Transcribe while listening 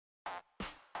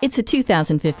It's a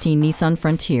 2015 Nissan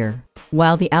Frontier.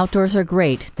 While the outdoors are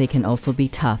great, they can also be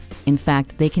tough. In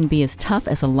fact, they can be as tough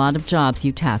as a lot of jobs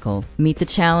you tackle. Meet the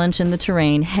challenge and the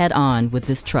terrain head-on with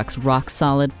this truck's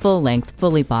rock-solid, full-length,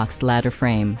 fully boxed ladder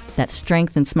frame. That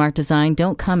strength and smart design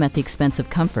don't come at the expense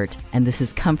of comfort, and this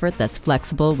is comfort that's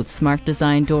flexible with smart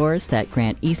design doors that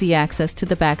grant easy access to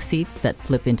the back seats that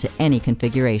flip into any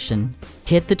configuration.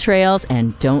 Hit the trails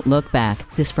and don't look back.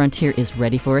 This Frontier is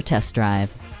ready for a test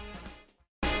drive.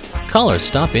 Call or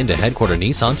stop into Headquarter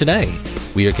Nissan today.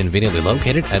 We are conveniently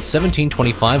located at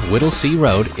 1725 Whittlesey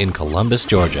Road in Columbus,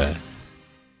 Georgia.